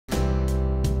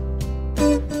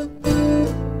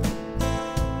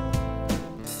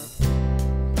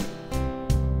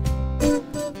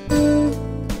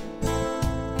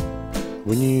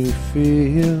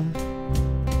feel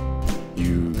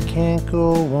you can't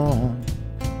go on,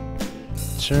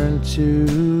 turn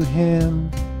to Him.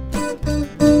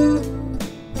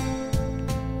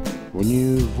 When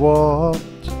you've walked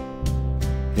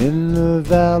in the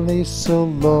valley so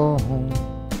long,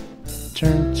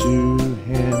 turn to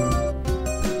Him.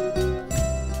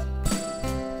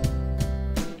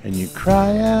 And you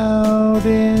cry out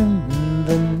in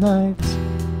the night,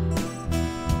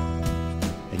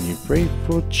 and you pray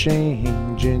for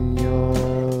change in your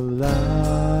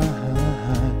life.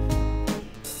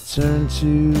 Turn to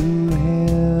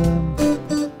Him.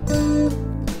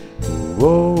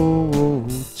 Whoa,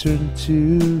 turn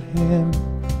to Him.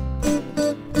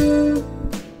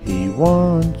 He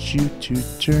wants you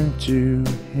to turn to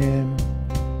Him.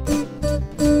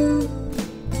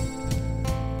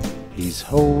 He's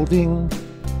holding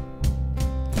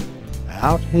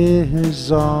out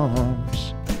His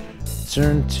arms.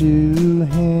 Turn to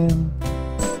Him.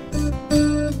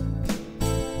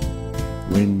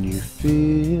 When you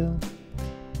feel.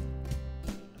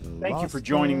 Thank you for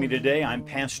joining me today. I'm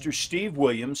Pastor Steve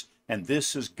Williams, and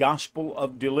this is Gospel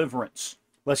of Deliverance.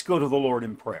 Let's go to the Lord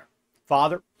in prayer.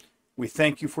 Father, we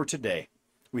thank you for today.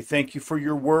 We thank you for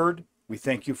your word. We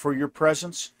thank you for your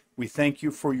presence. We thank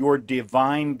you for your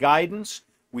divine guidance.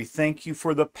 We thank you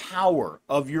for the power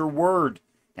of your word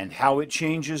and how it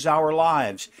changes our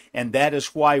lives. And that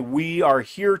is why we are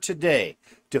here today,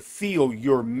 to feel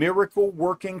your miracle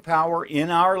working power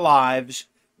in our lives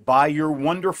by your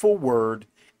wonderful word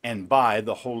and by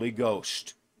the Holy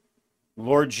Ghost.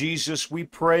 Lord Jesus, we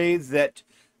pray that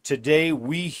today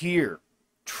we hear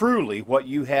truly what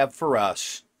you have for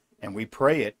us, and we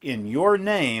pray it in your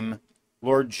name,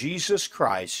 Lord Jesus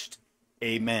Christ.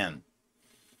 Amen.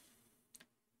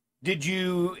 Did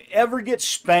you ever get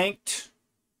spanked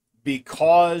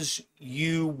because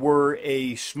you were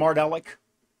a smart aleck?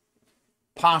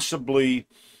 Possibly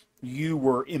you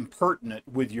were impertinent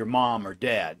with your mom or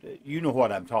dad. You know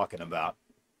what I'm talking about.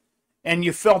 And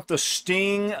you felt the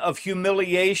sting of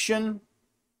humiliation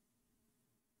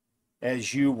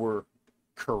as you were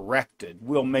corrected.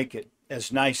 We'll make it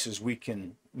as nice as we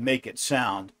can make it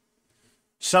sound.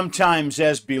 Sometimes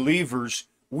as believers,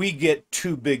 we get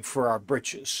too big for our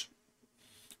britches,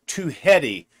 too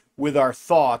heady with our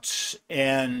thoughts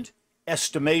and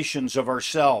estimations of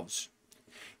ourselves.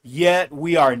 Yet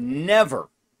we are never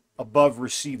above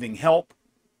receiving help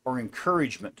or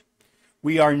encouragement.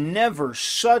 We are never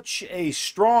such a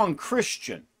strong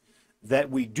Christian that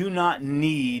we do not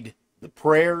need the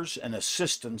prayers and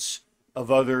assistance of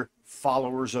other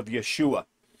followers of Yeshua.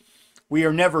 We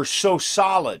are never so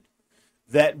solid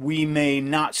that we may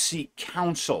not seek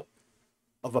counsel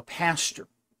of a pastor,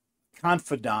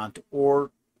 confidant,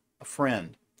 or a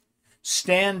friend.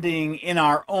 Standing in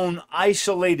our own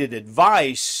isolated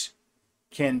advice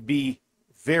can be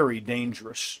very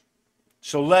dangerous.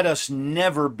 So let us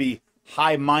never be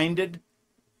high-minded,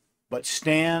 but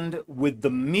stand with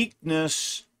the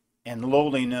meekness and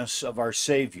lowliness of our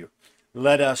Savior.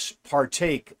 Let us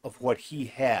partake of what He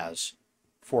has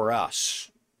for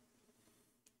us.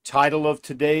 Title of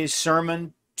today's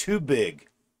sermon, Too Big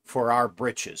for Our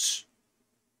Britches.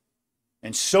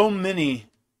 And so many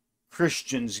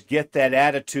Christians get that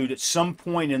attitude at some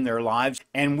point in their lives,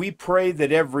 and we pray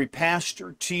that every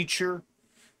pastor, teacher,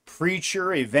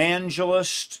 preacher,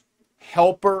 evangelist,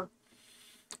 helper,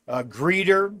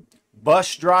 greeter,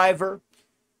 bus driver,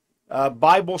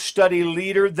 Bible study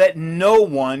leader, that no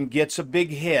one gets a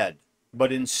big head,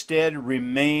 but instead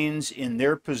remains in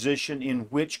their position in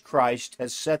which Christ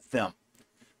has set them.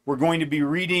 We're going to be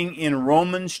reading in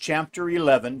Romans chapter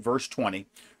 11, verse 20.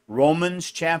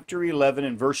 Romans chapter 11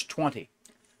 and verse 20.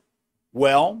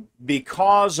 Well,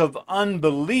 because of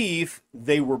unbelief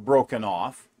they were broken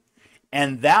off,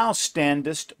 and thou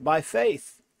standest by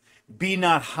faith. Be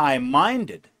not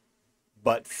high-minded,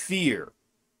 but fear.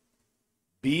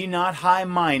 Be not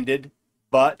high-minded,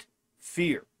 but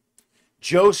fear.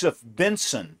 Joseph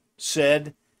Benson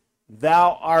said,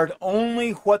 Thou art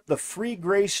only what the free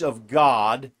grace of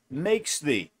God makes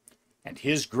thee, and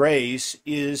His grace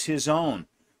is His own,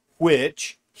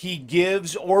 which He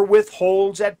gives or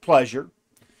withholds at pleasure.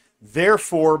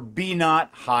 Therefore be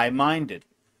not high-minded,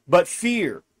 but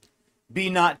fear. Be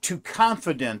not too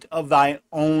confident of thy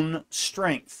own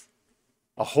strength.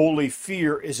 A holy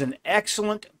fear is an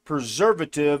excellent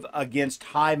preservative against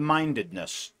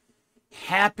high-mindedness.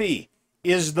 Happy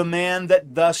is the man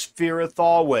that thus feareth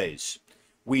always.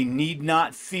 We need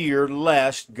not fear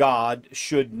lest God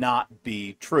should not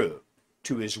be true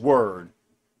to His word.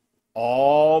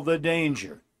 All the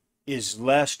danger is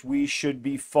lest we should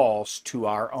be false to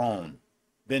our own.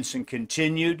 Benson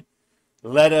continued,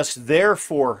 Let us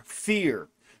therefore fear,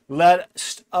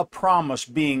 lest a promise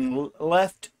being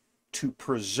left to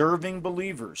persevering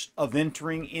believers of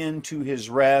entering into his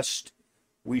rest,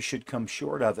 we should come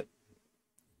short of it,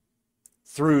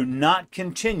 through not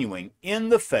continuing in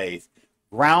the faith,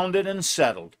 grounded and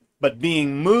settled, but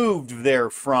being moved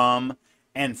therefrom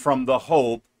and from the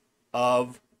hope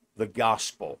of the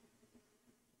gospel.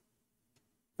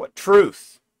 What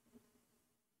truth,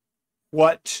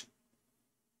 what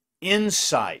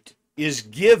insight is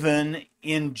given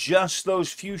in just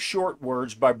those few short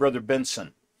words by Brother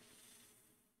Benson,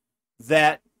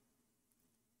 that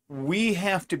we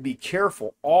have to be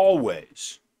careful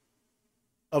always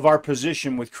of our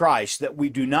position with Christ, that we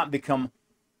do not become,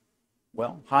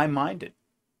 well, high-minded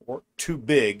or too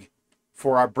big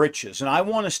for our britches. And I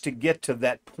want us to get to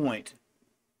that point.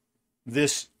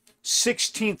 This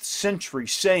 16th century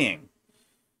saying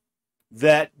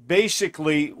that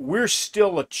basically we're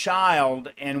still a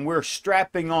child and we're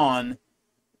strapping on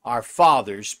our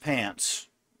father's pants.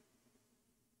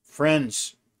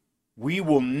 Friends, we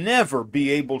will never be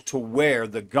able to wear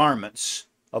the garments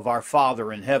of our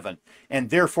Father in heaven, and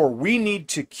therefore we need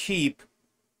to keep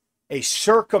a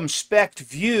circumspect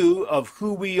view of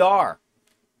who we are.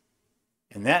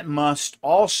 And that must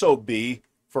also be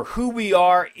for who we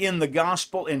are in the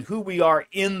gospel and who we are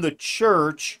in the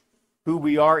church, who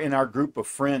we are in our group of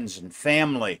friends and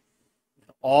family,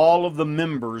 all of the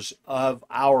members of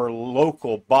our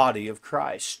local body of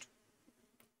Christ.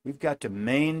 We've got to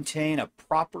maintain a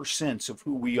proper sense of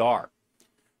who we are.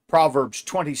 Proverbs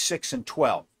 26 and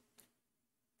 12.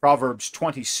 Proverbs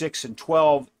 26 and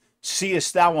 12.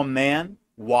 Seest thou a man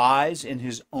wise in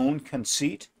his own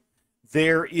conceit?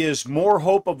 There is more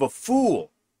hope of a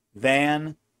fool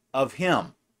than of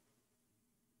him.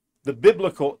 The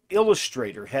biblical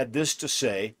illustrator had this to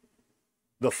say: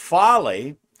 the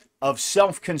folly of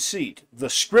self-conceit. The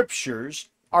scriptures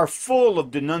are full of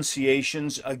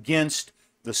denunciations against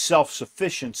the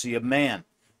self-sufficiency of man.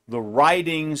 The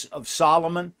writings of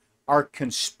Solomon are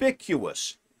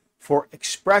conspicuous for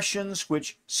expressions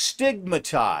which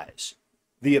stigmatize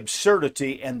the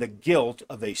absurdity and the guilt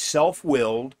of a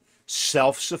self-willed,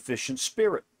 self-sufficient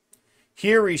spirit.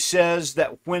 Here he says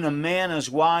that when a man is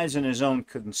wise in his own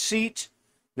conceit,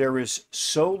 there is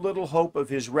so little hope of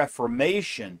his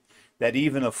reformation that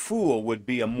even a fool would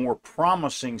be a more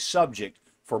promising subject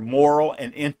for moral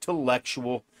and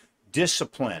intellectual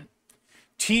discipline.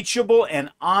 Teachable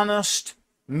and honest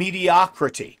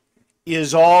mediocrity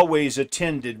is always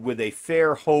attended with a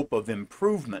fair hope of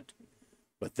improvement,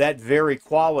 but that very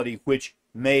quality which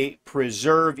may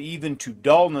preserve even to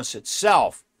dullness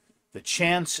itself, the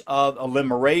chance of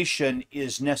elimination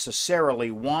is necessarily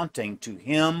wanting to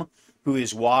him who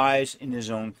is wise in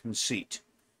his own conceit,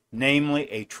 namely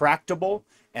a tractable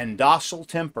and docile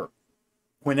temper.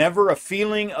 Whenever a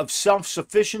feeling of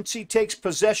self-sufficiency takes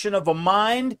possession of a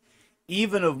mind,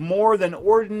 even of more than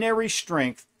ordinary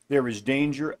strength, there is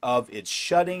danger of its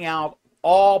shutting out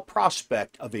all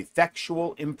prospect of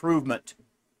effectual improvement.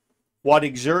 What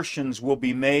exertions will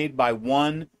be made by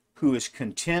one who is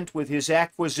content with his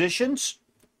acquisitions?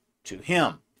 To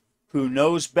him who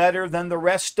knows better than the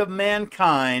rest of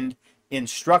mankind,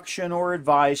 instruction or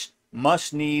advice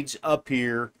must needs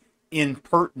appear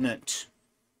impertinent.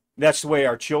 That's the way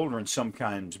our children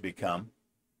sometimes become.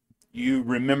 You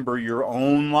remember your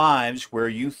own lives where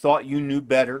you thought you knew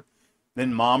better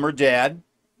than mom or dad.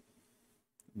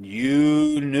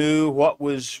 You knew what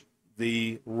was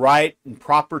the right and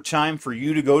proper time for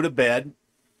you to go to bed.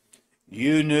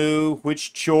 You knew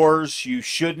which chores you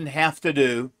shouldn't have to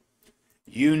do.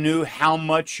 You knew how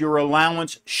much your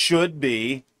allowance should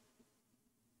be.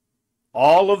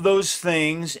 All of those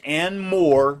things and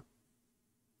more,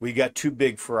 we got too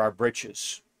big for our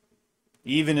britches.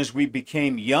 Even as we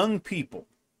became young people,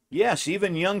 yes,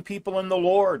 even young people in the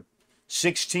Lord,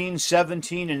 16,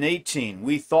 17, and 18,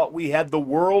 we thought we had the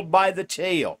world by the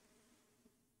tail.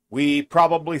 We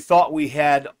probably thought we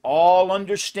had all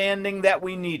understanding that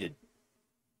we needed.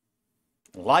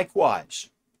 Likewise,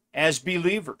 as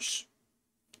believers,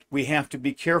 we have to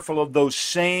be careful of those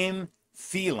same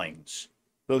feelings,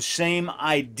 those same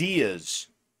ideas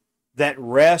that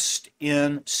rest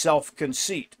in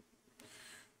self-conceit.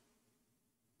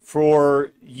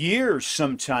 For years,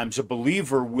 sometimes, a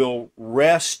believer will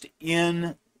rest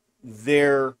in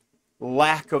their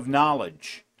lack of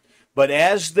knowledge. But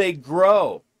as they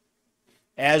grow,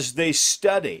 as they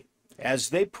study,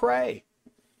 as they pray,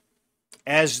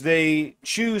 as they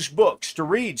choose books to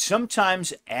read,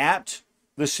 sometimes at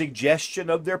the suggestion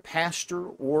of their pastor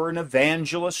or an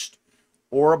evangelist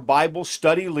or a Bible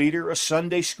study leader, a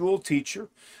Sunday school teacher.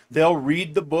 They'll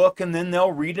read the book and then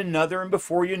they'll read another, and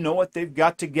before you know it, they've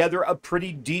got together a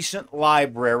pretty decent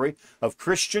library of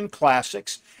Christian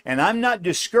classics. And I'm not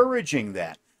discouraging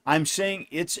that. I'm saying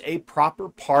it's a proper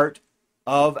part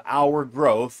of our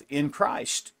growth in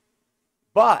Christ.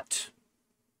 But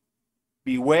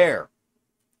beware,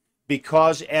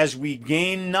 because as we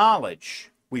gain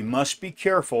knowledge, we must be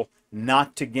careful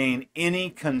not to gain any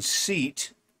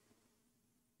conceit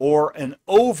or an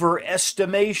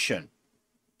overestimation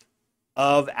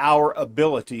of our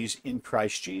abilities in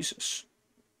Christ Jesus.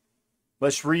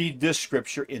 Let's read this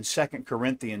scripture in 2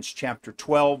 Corinthians chapter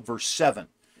 12, verse 7.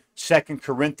 2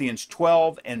 Corinthians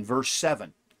 12 and verse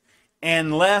 7.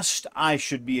 And lest I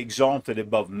should be exalted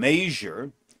above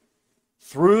measure,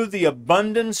 through the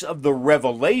abundance of the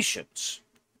revelations,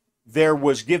 there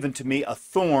was given to me a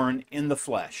thorn in the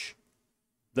flesh,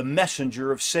 the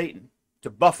messenger of Satan, to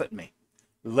buffet me,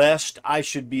 lest I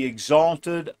should be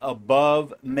exalted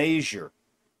above measure.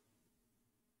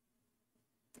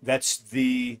 That's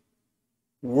the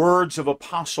words of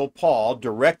Apostle Paul,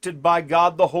 directed by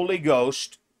God the Holy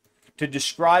Ghost, to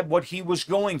describe what he was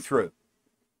going through.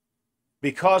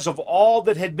 Because of all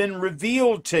that had been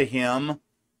revealed to him,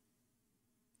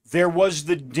 there was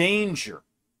the danger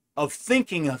of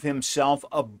thinking of himself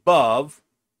above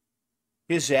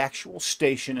his actual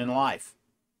station in life.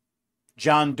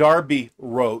 John Darby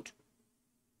wrote,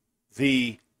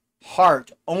 "The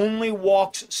heart only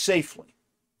walks safely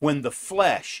when the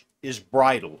flesh is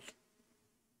bridled."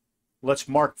 Let's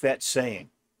mark that saying.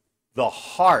 The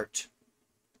heart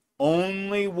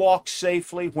only walks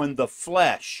safely when the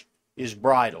flesh is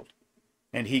bridled.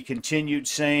 And he continued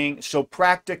saying, so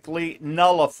practically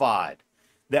nullified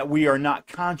that we are not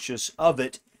conscious of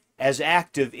it as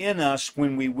active in us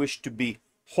when we wish to be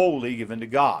wholly given to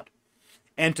God,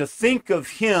 and to think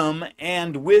of him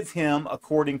and with him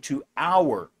according to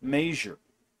our measure.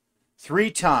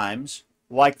 3 times,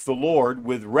 like the Lord,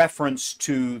 with reference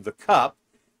to the cup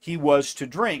he was to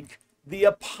drink, the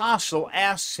apostle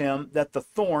asks him that the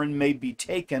thorn may be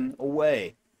taken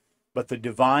away. But the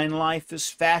divine life is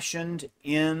fashioned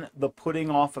in the putting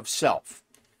off of self.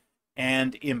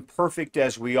 And imperfect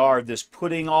as we are, this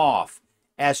putting off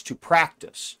as to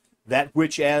practice, that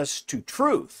which as to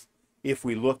truth, if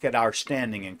we look at our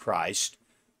standing in Christ,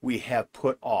 we have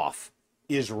put off,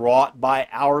 is wrought by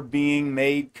our being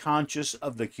made conscious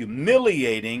of the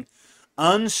humiliating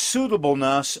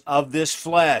unsuitableness of this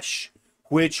flesh,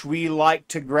 which we like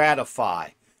to gratify,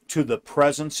 to the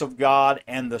presence of God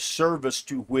and the service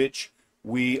to which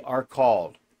we are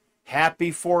called.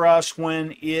 Happy for us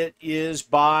when it is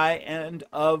by and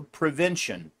of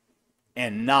prevention,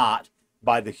 and not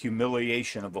by the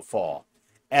humiliation of a fall,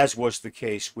 as was the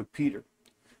case with Peter.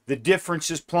 The difference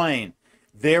is plain.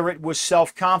 There it was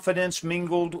self-confidence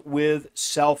mingled with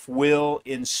self-will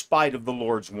in spite of the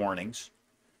Lord's warnings.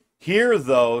 Here,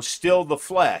 though, still the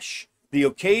flesh. The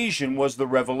occasion was the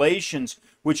revelations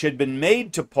which had been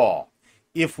made to Paul.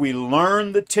 If we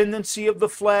learn the tendency of the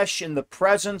flesh in the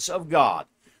presence of God,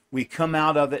 we come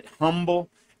out of it humble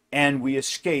and we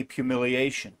escape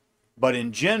humiliation. But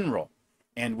in general,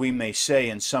 and we may say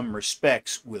in some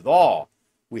respects with all,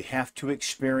 we have to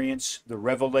experience the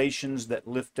revelations that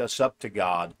lift us up to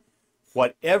God,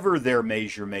 whatever their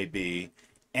measure may be,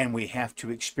 and we have to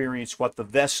experience what the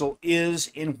vessel is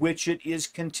in which it is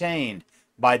contained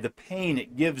by the pain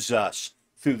it gives us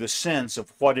through the sense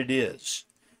of what it is.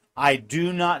 I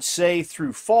do not say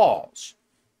through falls.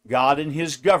 God in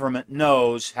his government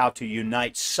knows how to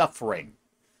unite suffering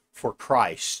for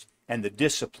Christ and the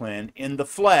discipline in the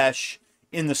flesh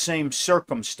in the same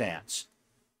circumstance.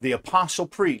 The apostle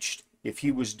preached, if he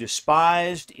was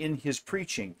despised in his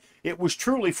preaching, it was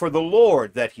truly for the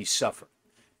Lord that he suffered.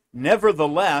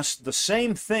 Nevertheless, the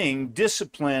same thing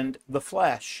disciplined the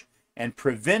flesh and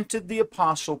prevented the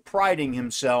apostle priding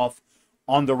himself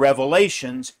on the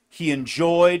revelations he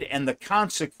enjoyed and the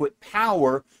consequent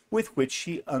power with which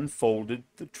he unfolded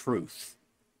the truth.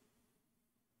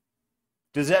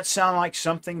 Does that sound like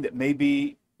something that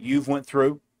maybe you've went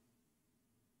through?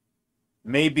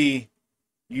 Maybe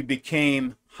you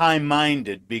became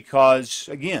high-minded because,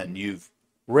 again, you've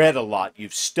read a lot,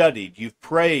 you've studied, you've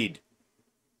prayed,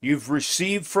 you've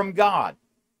received from God.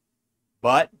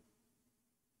 But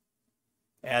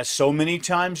as so many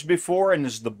times before, and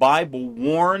as the Bible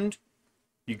warned,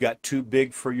 you got too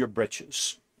big for your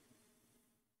britches.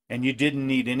 And you didn't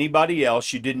need anybody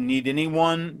else. You didn't need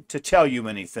anyone to tell you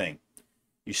anything.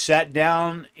 You sat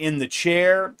down in the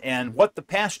chair, and what the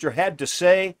pastor had to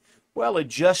say, well, it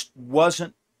just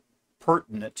wasn't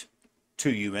pertinent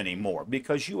to you anymore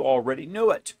because you already knew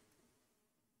it.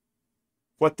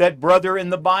 What that brother in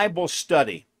the Bible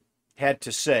study had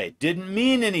to say didn't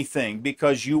mean anything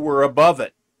because you were above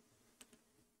it.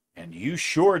 And you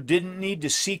sure didn't need to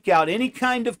seek out any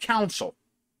kind of counsel.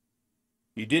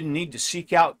 You didn't need to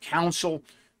seek out counsel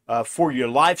for your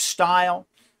lifestyle,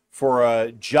 for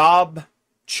a job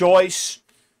choice,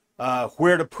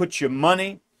 where to put your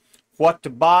money, what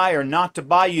to buy or not to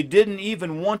buy. You didn't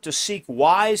even want to seek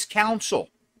wise counsel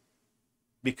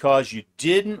because you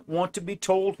didn't want to be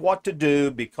told what to do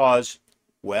because,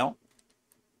 well,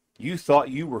 you thought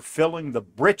you were filling the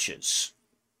britches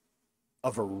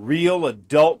of a real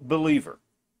adult believer.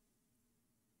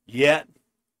 Yet,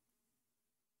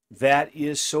 that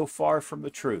is so far from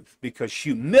the truth, because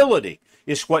humility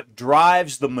is what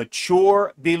drives the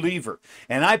mature believer.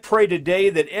 And I pray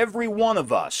today that every one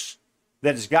of us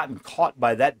that has gotten caught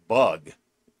by that bug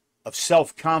of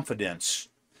self-confidence,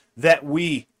 that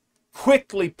we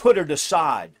quickly put it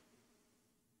aside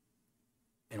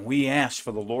and we ask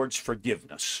for the Lord's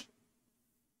forgiveness.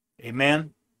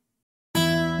 Amen.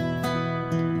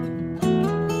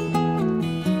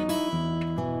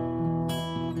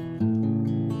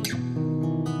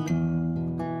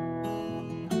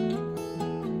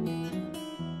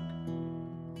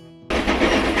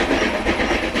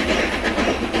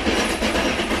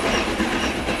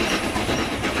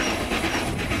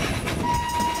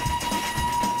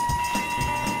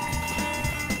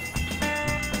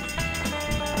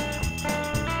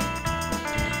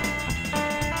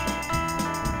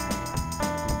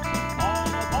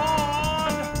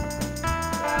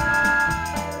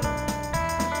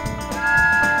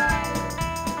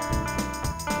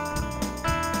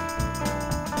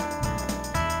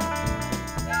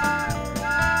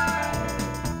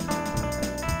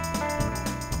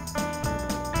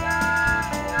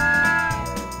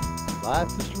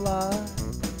 Life is like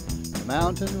a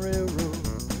mountain railroad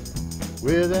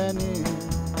with an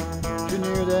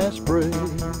engineer that's brave.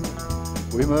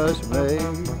 We must make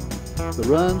the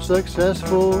run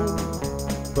successful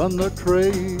from the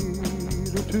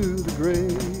cradle to the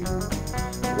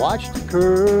grave. Watch the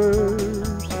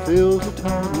curves, fill the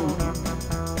tunnel,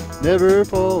 never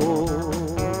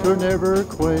falter, never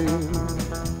quail.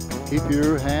 Keep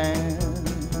your hand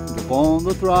upon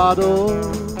the throttle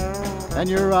and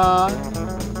your eye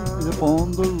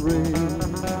upon the rail.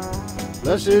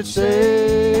 Blessed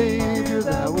Savior,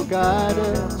 thou wilt guide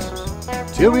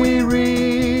us till we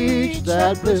reach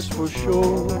that blissful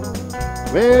shore,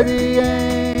 where the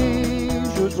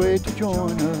angels wait to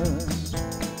join us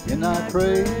in thy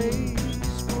praise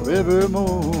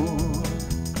forevermore.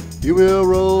 You will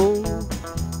roll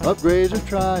up grades of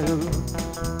trial,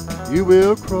 you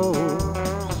will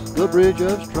cross the bridge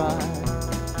of strife.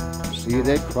 See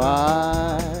that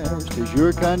Christ is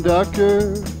your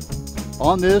conductor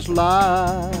on this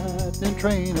lightning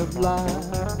train of life.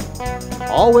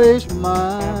 Always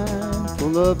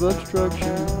mindful of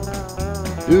obstruction,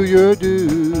 do your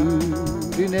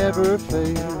duty, never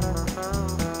fail.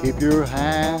 Keep your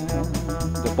hand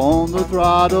upon the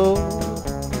throttle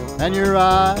and your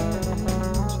eyes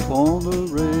upon the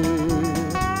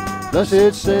rail.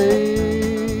 Blessed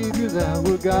Savior, thou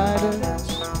wilt guide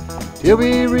us till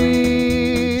we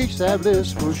reach that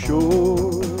blissful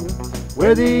shore,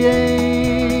 where the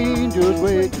angels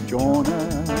wait to join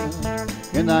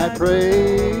us in thy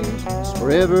praise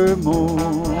forevermore.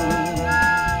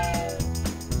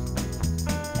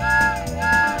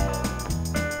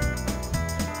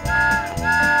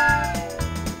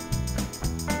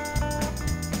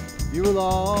 You will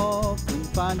often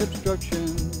find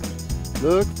obstructions,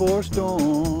 look for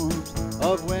storms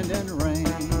of wind and rain.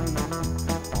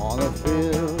 On a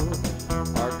field,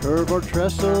 or curve or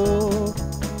trestle,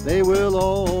 they will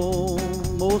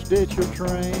almost ditch your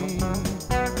train.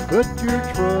 Put your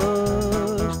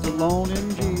trust alone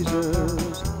in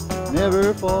Jesus,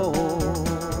 never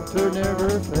falter,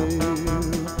 never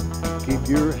fail. Keep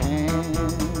your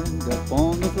hand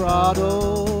upon the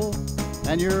throttle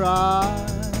and your eye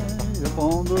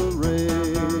upon the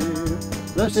rail.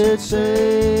 Blessed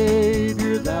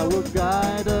Savior, thou wilt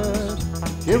guide us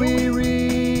till we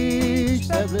reach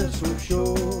that blissful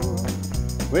shore,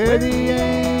 where the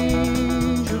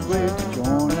angels wait to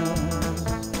join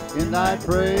us in thy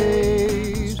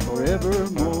praise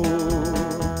forevermore.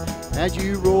 As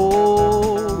you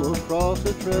roll across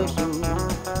the trestle,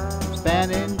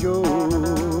 spanning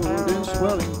Jordan's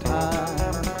swelling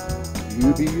tide,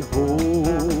 you behold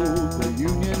the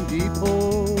Union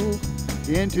Depot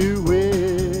into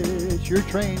which your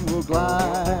train will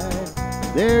glide.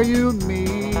 There you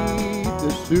meet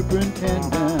the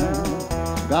superintendent,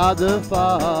 God the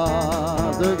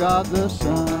Father, God the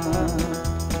Son.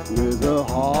 With a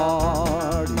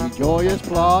hearty joyous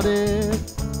plodded,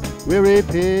 weary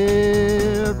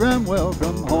pilgrim,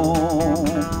 welcome home.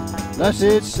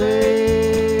 Blessed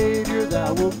Savior,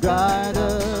 thou wilt guide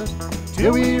us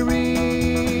till we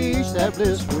reach that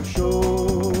blissful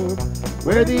shore,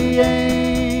 where the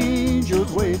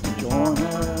angels wait to join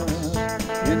us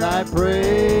in thy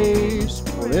praise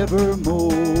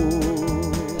forevermore.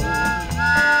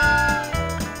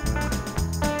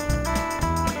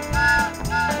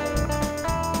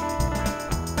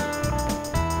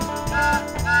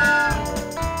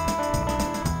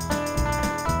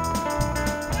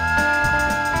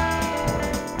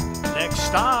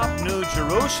 Stop, New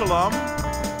Jerusalem.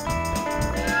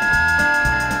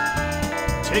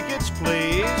 Tickets,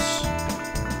 please.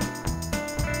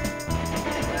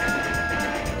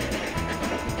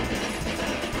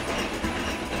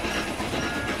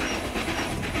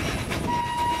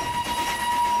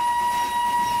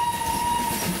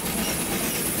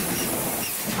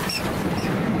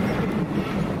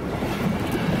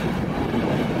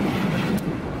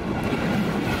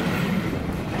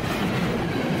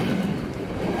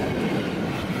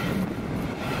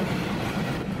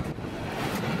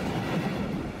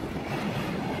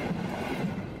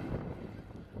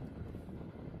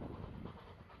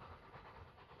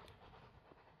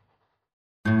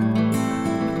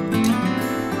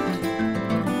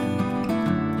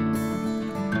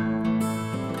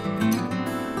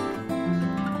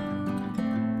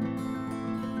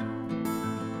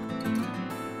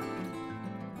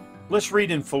 Let's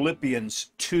read in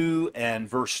Philippians 2 and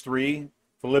verse 3.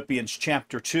 Philippians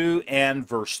chapter 2 and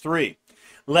verse 3.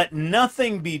 Let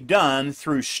nothing be done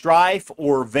through strife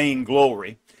or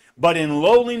vainglory, but in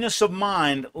lowliness of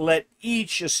mind let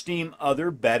each esteem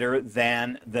other better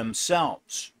than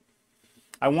themselves.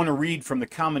 I want to read from the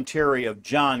commentary of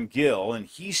John Gill, and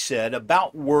he said,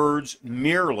 about words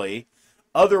merely,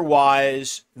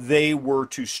 otherwise they were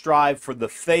to strive for the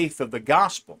faith of the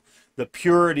gospel, the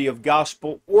purity of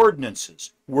gospel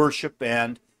ordinances, worship,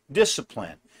 and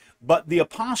discipline. But the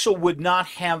apostle would not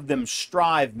have them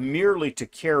strive merely to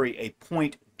carry a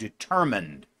point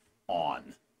determined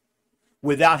on,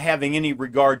 without having any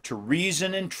regard to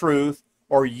reason and truth,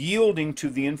 or yielding to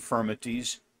the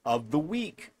infirmities of the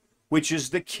weak, which is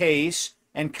the case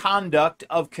and conduct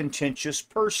of contentious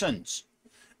persons,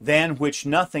 than which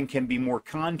nothing can be more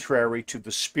contrary to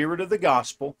the spirit of the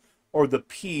gospel, or the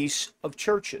peace of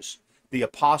churches. The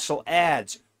apostle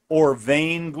adds, or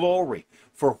vainglory.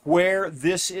 For where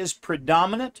this is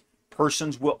predominant,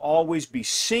 persons will always be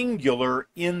singular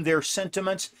in their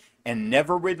sentiments and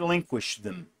never relinquish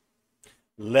them.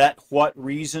 Let what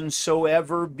reason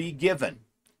soever be given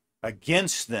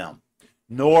against them,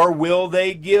 nor will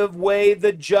they give way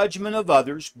the judgment of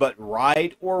others, but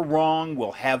right or wrong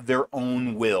will have their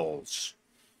own wills.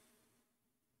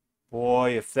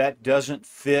 Boy, if that doesn't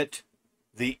fit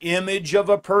the image of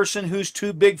a person who's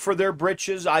too big for their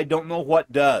britches, I don't know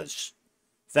what does.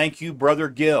 Thank you, Brother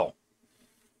Gill.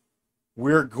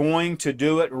 We're going to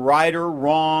do it right or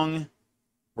wrong.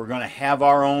 We're going to have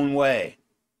our own way.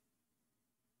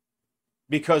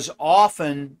 Because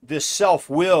often this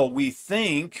self-will, we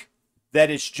think that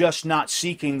it's just not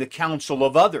seeking the counsel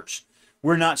of others.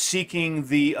 We're not seeking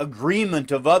the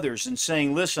agreement of others and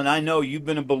saying, listen, I know you've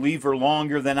been a believer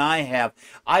longer than I have.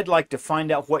 I'd like to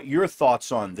find out what your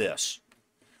thoughts on this.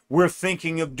 We're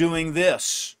thinking of doing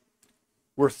this.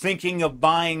 We're thinking of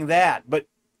buying that. But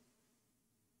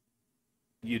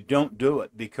you don't do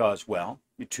it because, well,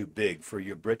 you're too big for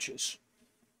your britches.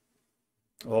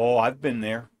 Oh, I've been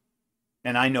there.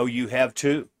 And I know you have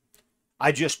too.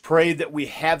 I just pray that we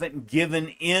haven't given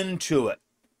in to it,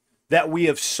 that we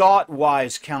have sought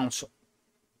wise counsel,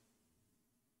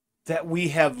 that we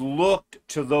have looked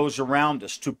to those around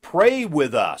us to pray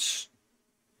with us,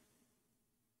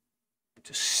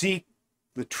 to seek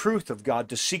the truth of God,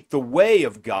 to seek the way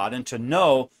of God, and to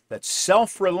know that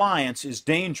self-reliance is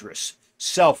dangerous,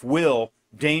 self-will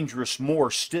dangerous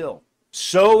more still.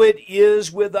 So it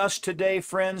is with us today,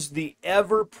 friends, the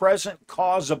ever-present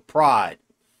cause of pride,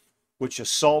 which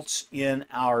assaults in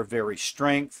our very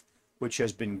strength, which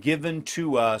has been given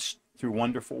to us through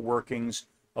wonderful workings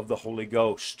of the Holy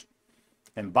Ghost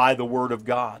and by the Word of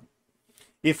God.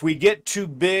 If we get too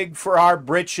big for our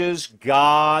britches,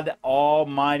 God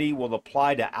Almighty will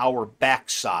apply to our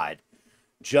backside,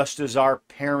 just as our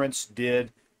parents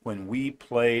did when we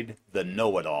played the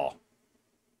know-it-all.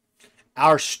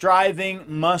 Our striving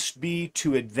must be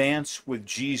to advance with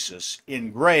Jesus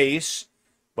in grace,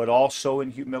 but also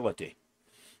in humility,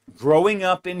 growing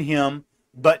up in Him,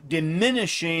 but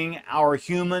diminishing our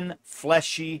human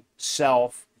fleshy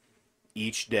self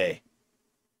each day.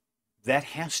 That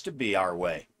has to be our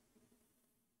way.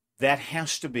 That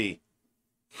has to be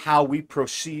how we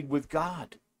proceed with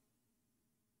God.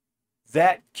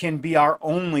 That can be our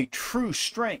only true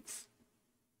strength.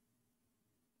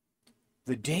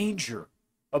 The danger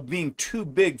of being too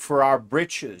big for our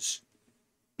britches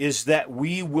is that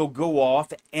we will go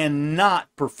off and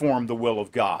not perform the will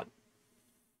of God.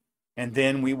 And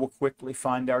then we will quickly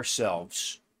find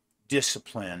ourselves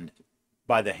disciplined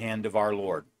by the hand of our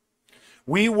Lord.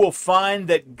 We will find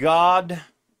that God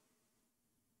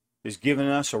is giving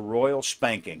us a royal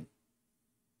spanking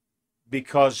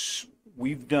because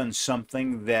we've done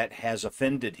something that has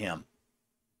offended him.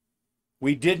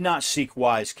 We did not seek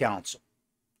wise counsel.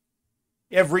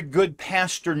 Every good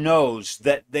pastor knows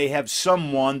that they have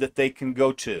someone that they can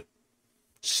go to,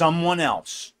 someone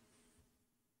else.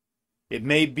 It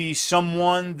may be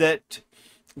someone that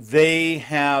they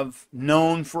have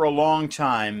known for a long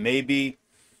time. Maybe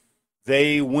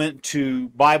they went to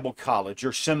Bible college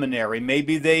or seminary.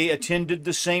 Maybe they attended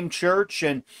the same church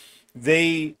and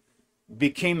they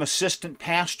became assistant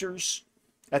pastors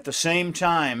at the same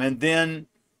time. And then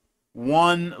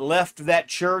one left that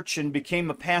church and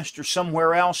became a pastor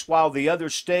somewhere else while the other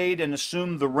stayed and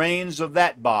assumed the reins of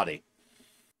that body.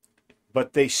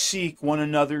 But they seek one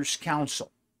another's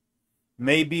counsel.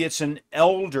 Maybe it's an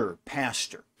elder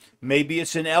pastor. Maybe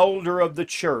it's an elder of the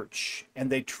church,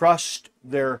 and they trust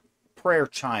their prayer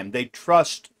time. They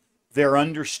trust their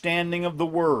understanding of the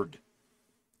word,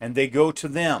 and they go to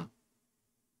them.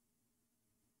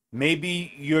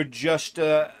 Maybe you're just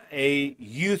a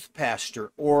youth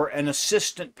pastor or an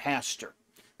assistant pastor,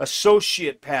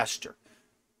 associate pastor,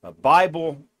 a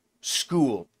Bible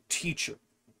school teacher,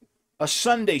 a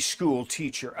Sunday school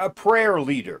teacher, a prayer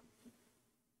leader.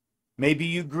 Maybe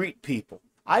you greet people.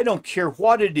 I don't care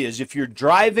what it is. If you're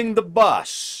driving the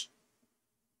bus,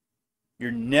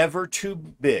 you're never too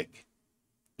big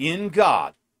in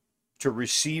God to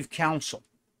receive counsel,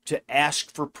 to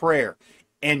ask for prayer.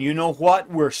 And you know what?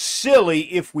 We're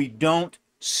silly if we don't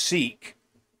seek.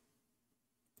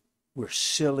 We're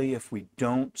silly if we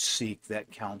don't seek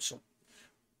that counsel.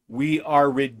 We are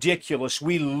ridiculous.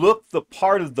 We look the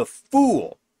part of the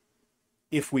fool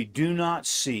if we do not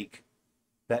seek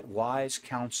that wise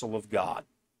counsel of God.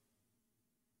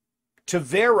 To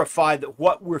verify that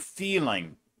what we're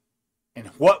feeling and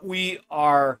what we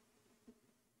are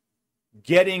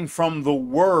getting from the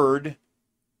Word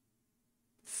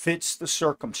fits the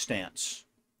circumstance.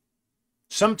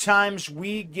 Sometimes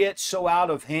we get so out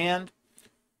of hand,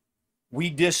 we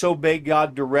disobey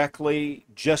God directly,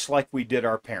 just like we did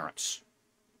our parents.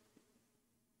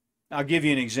 I'll give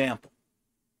you an example.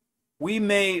 We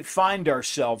may find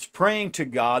ourselves praying to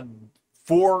God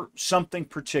for something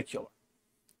particular,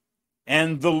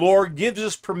 and the Lord gives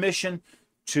us permission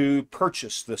to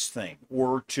purchase this thing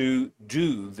or to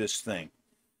do this thing.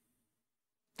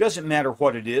 Doesn't matter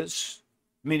what it is.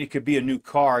 I mean, it could be a new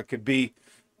car, it could be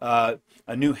a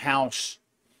new house,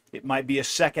 it might be a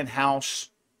second house,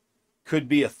 could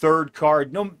be a third car,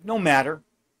 no matter.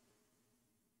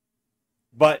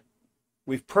 But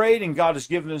we've prayed and God has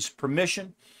given us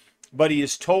permission, but He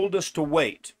has told us to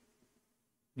wait.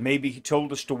 Maybe He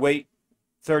told us to wait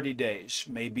 30 days,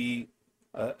 maybe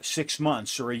 6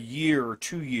 months or a year or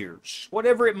 2 years,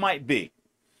 whatever it might be.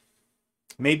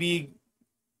 Maybe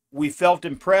we felt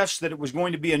impressed that it was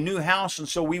going to be a new house, and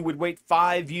so we would wait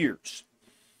 5 years.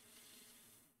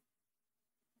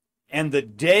 And the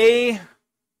day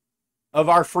of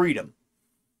our freedom,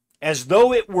 as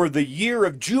though it were the year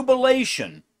of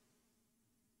jubilation,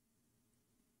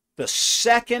 the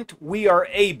second we are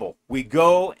able, we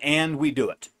go and we do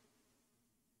it.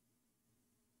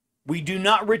 We do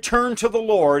not return to the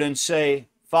Lord and say,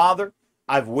 Father,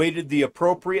 I've waited the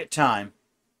appropriate time.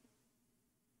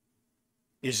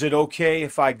 Is it okay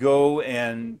if I go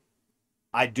and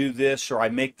I do this or I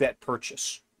make that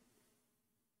purchase?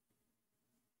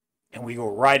 And we go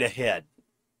right ahead.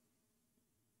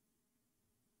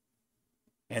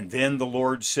 And then the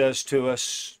Lord says to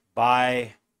us,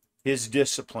 by His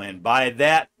discipline, by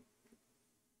that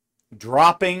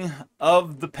dropping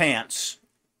of the pants,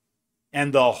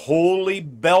 and the holy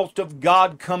belt of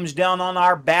God comes down on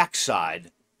our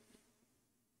backside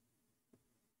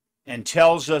and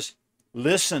tells us,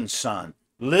 listen, son,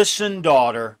 listen,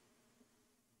 daughter,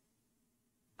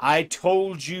 I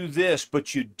told you this,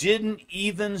 but you didn't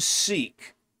even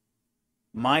seek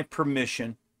my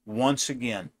permission once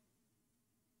again.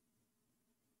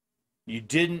 You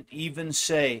didn't even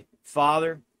say,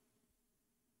 Father,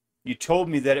 you told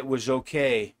me that it was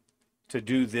okay to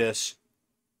do this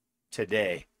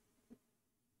today.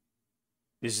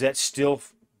 Is that still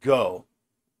go?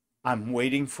 I'm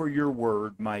waiting for your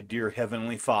word, my dear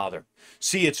Heavenly Father.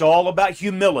 See, it's all about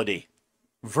humility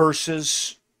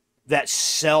versus that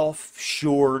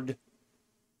self-assured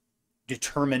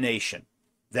determination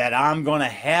that I'm going to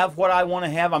have what I want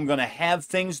to have. I'm going to have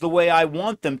things the way I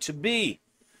want them to be.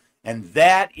 And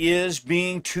that is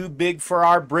being too big for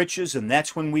our britches, and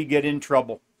that's when we get in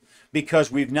trouble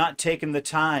because we've not taken the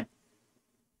time,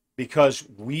 because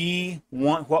we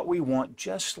want what we want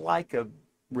just like a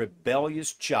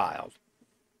rebellious child.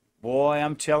 Boy,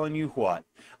 I'm telling you what,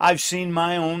 I've seen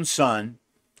my own son,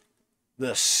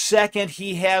 the second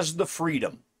he has the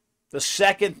freedom, the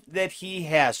second that he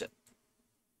has it,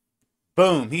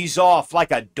 boom, he's off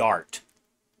like a dart.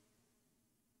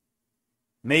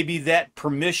 Maybe that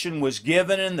permission was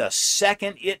given, and the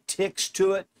second it ticks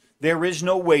to it, there is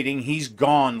no waiting. He's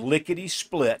gone,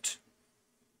 lickety-split.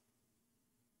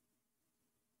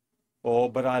 Oh,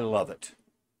 but I love it.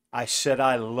 I said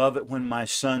I love it when my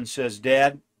son says,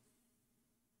 Dad,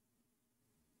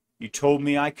 you told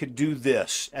me I could do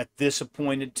this at this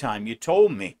appointed time. You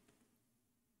told me.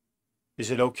 Is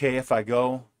it okay if I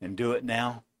go and do it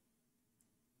now?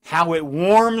 How it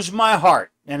warms my heart.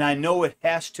 And I know it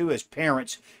has to, as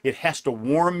parents, it has to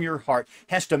warm your heart,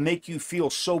 has to make you feel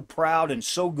so proud and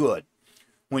so good.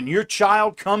 When your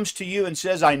child comes to you and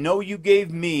says, I know you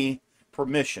gave me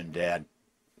permission, Dad,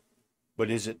 but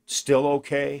is it still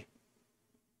okay?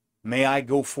 May I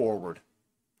go forward?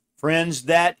 Friends,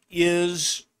 that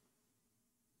is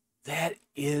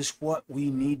what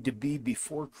we need to be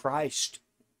before Christ.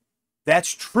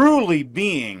 That's truly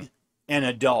being an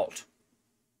adult.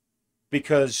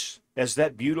 Because, as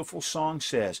that beautiful song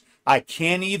says, I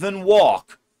can't even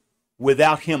walk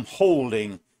without him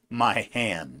holding my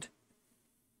hand.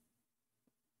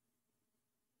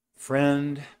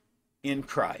 Friend in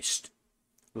Christ,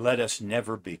 let us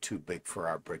never be too big for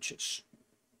our britches.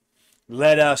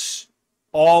 Let us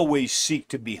always seek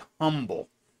to be humble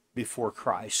before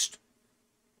Christ,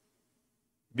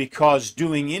 because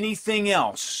doing anything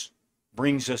else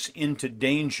brings us into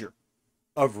danger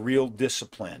of real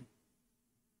discipline.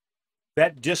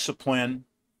 That discipline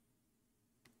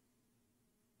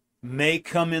may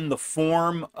come in the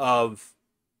form of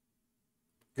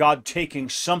God taking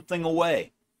something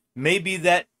away. Maybe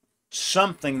that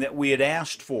something that we had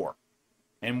asked for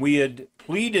and we had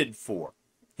pleaded for,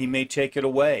 he may take it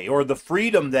away. Or the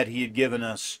freedom that he had given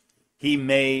us, he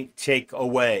may take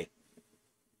away.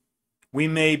 We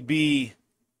may be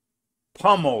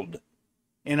pummeled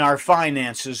in our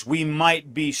finances. We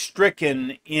might be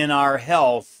stricken in our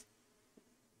health.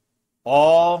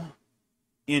 All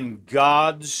in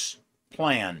God's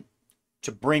plan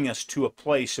to bring us to a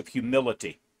place of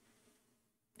humility,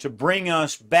 to bring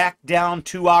us back down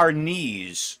to our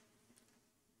knees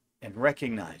and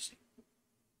recognizing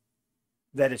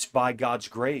that it's by God's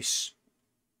grace.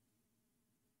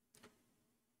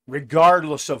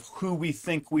 Regardless of who we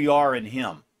think we are in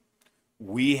Him,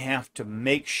 we have to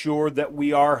make sure that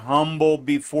we are humble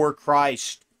before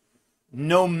Christ.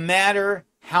 No matter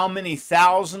how many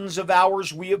thousands of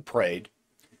hours we have prayed,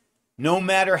 no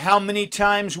matter how many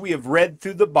times we have read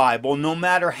through the Bible, no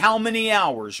matter how many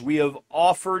hours we have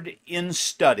offered in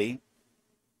study,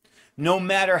 no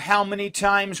matter how many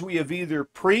times we have either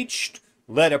preached,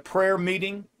 led a prayer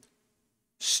meeting,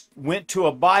 went to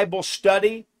a Bible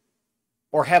study,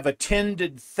 or have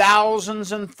attended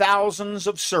thousands and thousands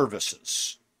of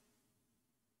services,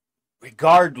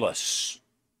 regardless,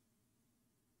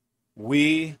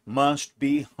 we must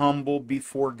be humble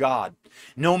before God.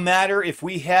 No matter if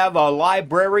we have a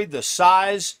library the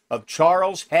size of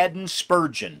Charles Haddon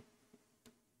Spurgeon,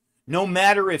 no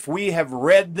matter if we have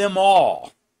read them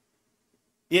all,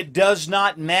 it does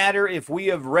not matter if we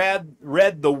have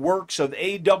read the works of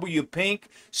A.W. Pink,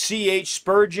 C.H.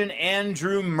 Spurgeon,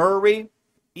 Andrew Murray,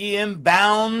 E.M.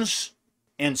 Bounds,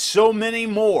 and so many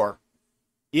more.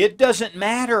 It doesn't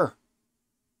matter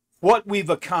what we've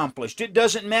accomplished. It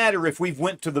doesn't matter if we've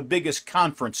went to the biggest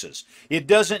conferences. It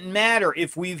doesn't matter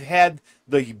if we've had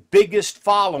the biggest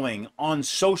following on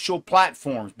social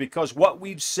platforms, because what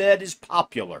we've said is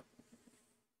popular.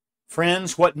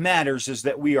 Friends, what matters is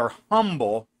that we are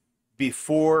humble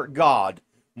before God.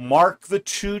 Mark the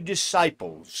two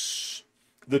disciples,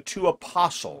 the two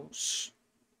apostles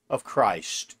of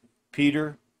Christ,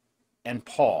 Peter and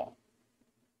Paul.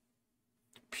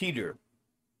 Peter,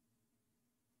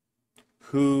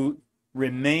 who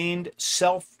remained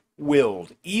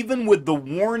self-willed, even with the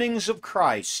warnings of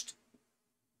Christ,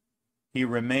 he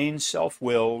remained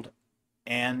self-willed,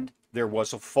 and there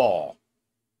was a fall.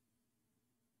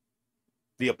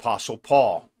 The Apostle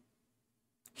Paul,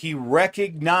 he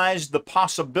recognized the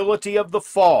possibility of the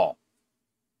fall,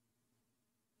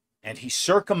 And he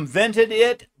circumvented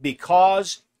it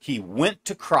because he went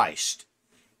to Christ.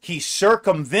 He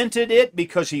circumvented it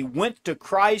because he went to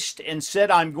Christ and said,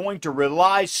 I'm going to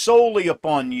rely solely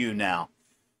upon you now.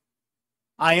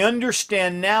 I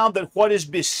understand now that what is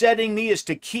besetting me is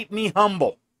to keep me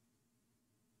humble.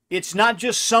 It's not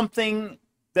just something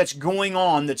that's going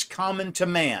on that's common to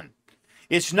man.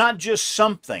 It's not just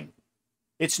something.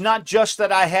 It's not just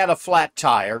that I had a flat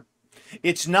tire.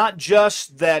 It's not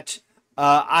just that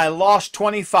I lost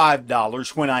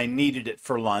 $25 when I needed it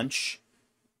for lunch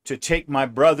to take my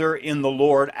brother in the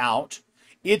Lord out.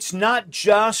 It's not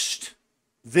just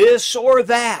this or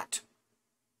that,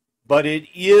 but it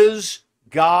is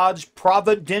God's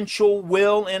providential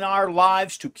will in our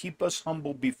lives to keep us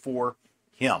humble before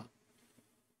Him.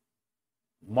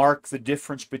 Mark the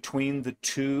difference between the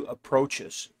two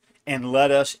approaches, and let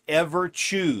us ever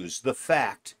choose the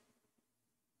fact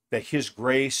that His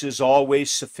grace is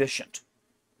always sufficient,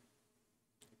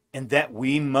 and that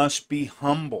we must be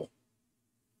humble,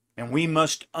 and we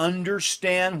must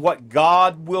understand what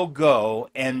God will go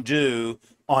and do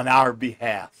on our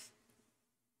behalf.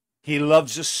 He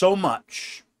loves us so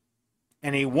much,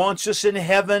 and He wants us in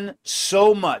heaven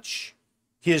so much.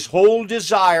 His whole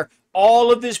desire,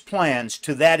 all of His plans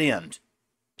to that end,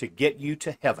 to get you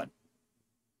to heaven,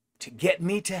 to get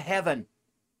me to heaven,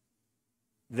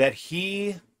 that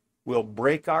He will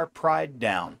break our pride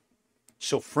down.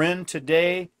 So friend,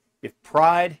 today, if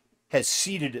pride has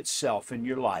seated itself in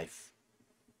your life,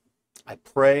 I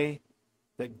pray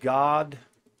that God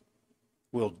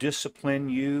will discipline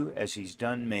you as He's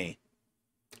done me,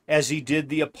 as He did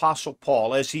the Apostle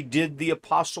Paul, as He did the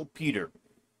Apostle Peter.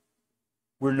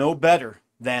 We're no better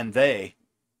than they,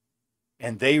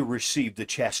 and they received the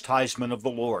chastisement of the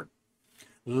Lord.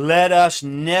 Let us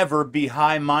never be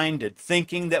high-minded,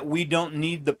 thinking that we don't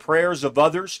need the prayers of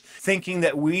others, thinking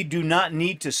that we do not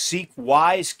need to seek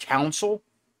wise counsel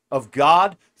of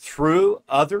God through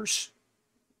others,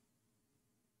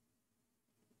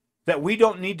 that we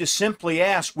don't need to simply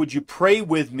ask, would you pray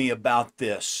with me about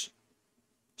this?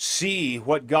 See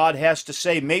what God has to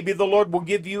say. Maybe the Lord will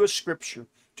give you a scripture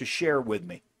to share with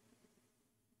me.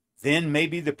 Then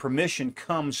maybe the permission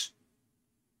comes.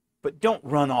 But don't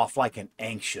run off like an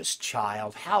anxious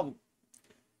child. How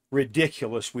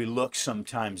ridiculous we look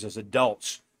sometimes as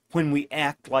adults when we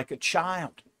act like a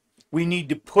child. We need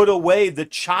to put away the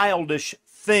childish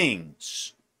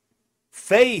things.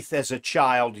 Faith as a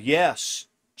child, yes.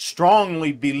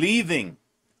 Strongly believing,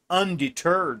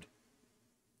 undeterred.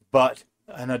 But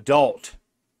an adult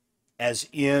as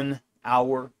in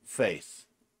our faith,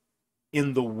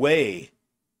 in the way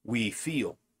we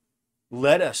feel.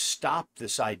 Let us stop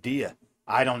this idea.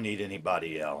 I don't need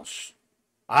anybody else.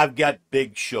 I've got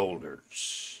big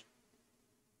shoulders.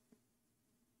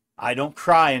 I don't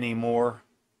cry anymore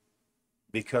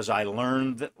because I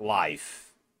learned that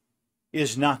life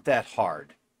is not that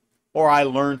hard. Or I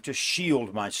learned to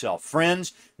shield myself.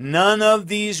 Friends, none of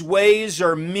these ways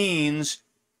or means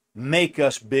make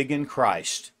us big in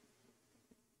Christ.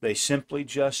 They simply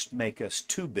just make us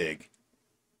too big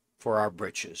for our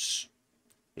britches.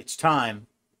 It's time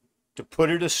to put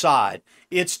it aside.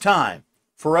 It's time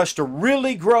for us to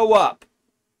really grow up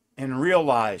and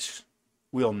realize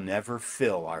we'll never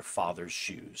fill our Father's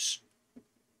shoes.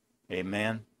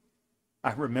 Amen.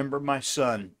 I remember my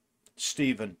son,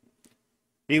 Stephen.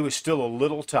 He was still a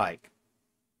little tyke.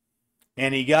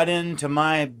 And he got into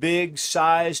my big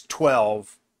size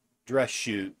 12 dress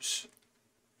shoes.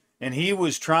 And he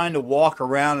was trying to walk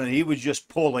around and he was just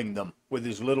pulling them with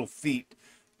his little feet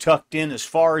tucked in as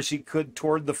far as he could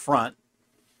toward the front.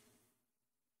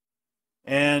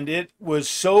 And it was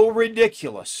so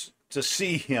ridiculous to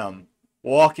see him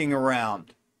walking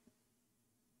around.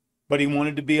 But he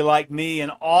wanted to be like me,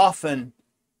 and often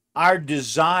our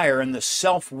desire and the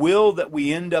self-will that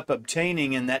we end up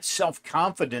obtaining and that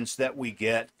self-confidence that we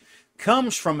get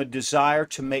comes from a desire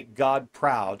to make God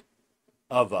proud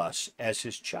of us as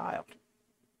His child.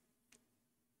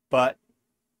 But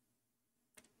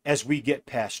as we get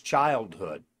past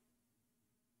childhood,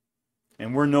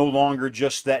 and we're no longer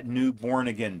just that new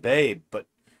born-again babe, but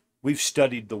we've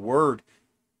studied the Word,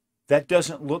 that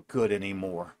doesn't look good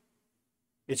anymore.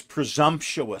 It's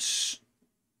presumptuous.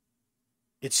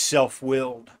 It's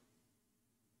self-willed.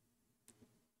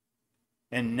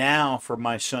 And now for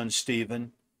my son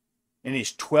Stephen, in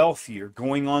his 12th year,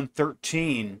 going on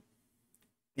 13,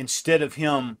 instead of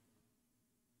him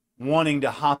wanting to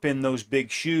hop in those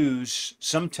big shoes,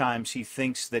 sometimes he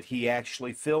thinks that he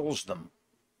actually fills them.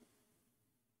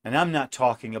 And I'm not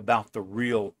talking about the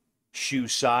real shoe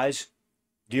size.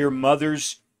 Dear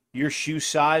mothers, your shoe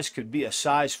size could be a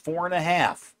size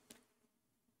 4.5.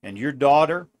 and your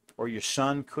daughter or your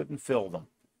son couldn't fill them.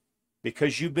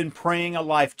 Because you've been praying a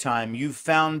lifetime, you've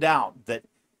found out that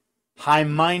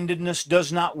high-mindedness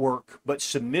does not work, but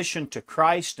submission to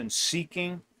Christ and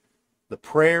seeking the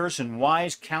prayers and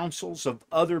wise counsels of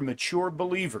other mature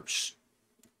believers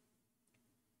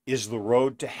is the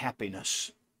road to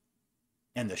happiness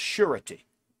and the surety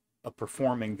of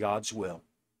performing God's will.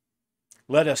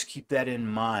 Let us keep that in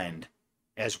mind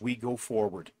as we go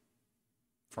forward.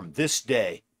 From this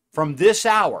day, from this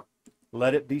hour,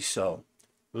 let it be so.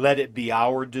 Let it be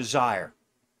our desire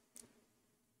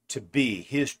to be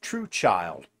His true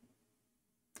child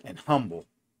and humble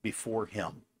before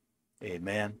Him.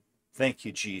 Amen. Thank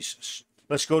you, Jesus.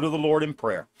 Let's go to the Lord in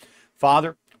prayer.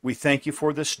 Father, we thank you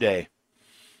for this day.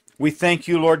 We thank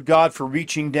you, Lord God, for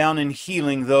reaching down and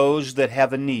healing those that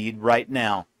have a need right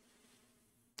now.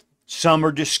 Some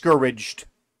are discouraged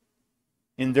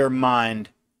in their mind.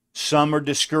 Some are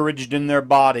discouraged in their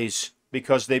bodies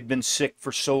because they've been sick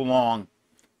for so long.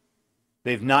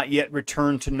 They've not yet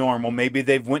returned to normal. Maybe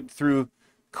they've went through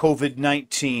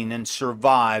COVID-19 and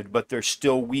survived, but they're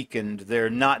still weakened. They're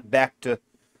not back to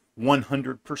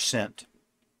 100%.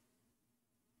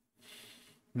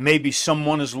 Maybe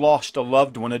someone has lost a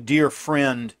loved one, a dear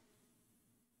friend.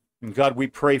 And God, we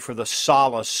pray for the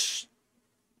solace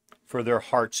for their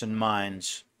hearts and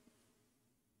minds.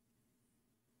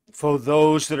 For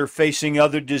those that are facing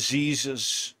other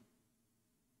diseases,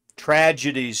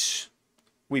 tragedies,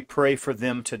 we pray for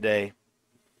them today.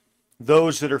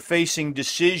 Those that are facing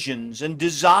decisions and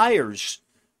desires,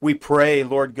 we pray,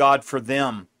 Lord God, for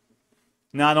them.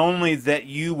 Not only that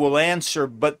you will answer,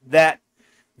 but that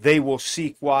they will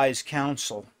seek wise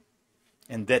counsel.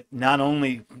 And that not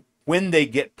only when they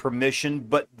get permission,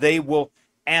 but they will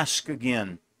ask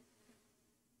again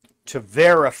to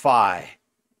verify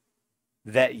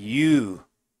that you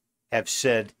have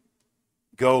said,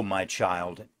 "Go, my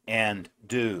child, and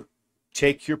do.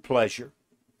 Take your pleasure."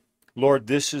 Lord,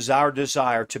 this is our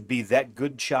desire, to be that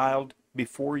good child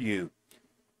before you.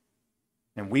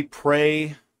 And we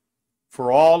pray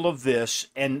for all of this,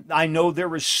 and I know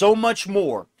there is so much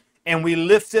more, and we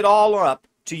lift it all up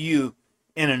to you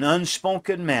in an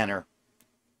unspoken manner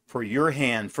for your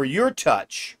hand, for your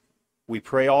touch. We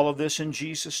pray all of this in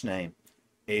Jesus' name.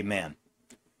 Amen.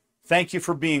 Thank you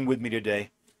for being with me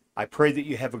today. I pray that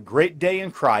you have a great day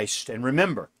in Christ, and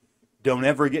remember, don't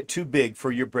ever get too big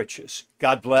for your britches.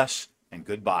 God bless, and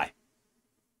goodbye.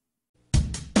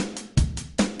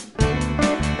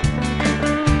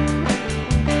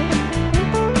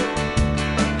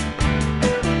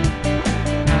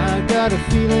 I got a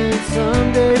feeling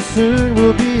someday soon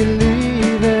we'll be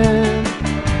leaving.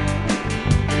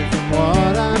 From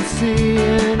what I'm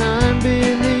seeing, I'm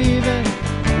believing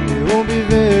it won't be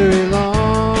very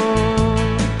long.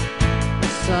 The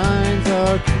signs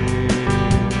are clear.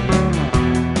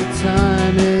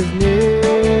 Time is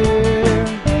near.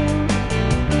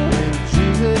 When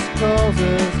Jesus calls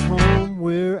us home,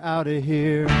 we're out of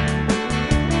here.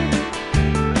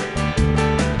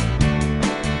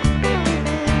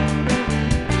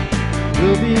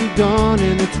 We'll be gone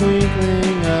in the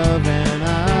twinkling of an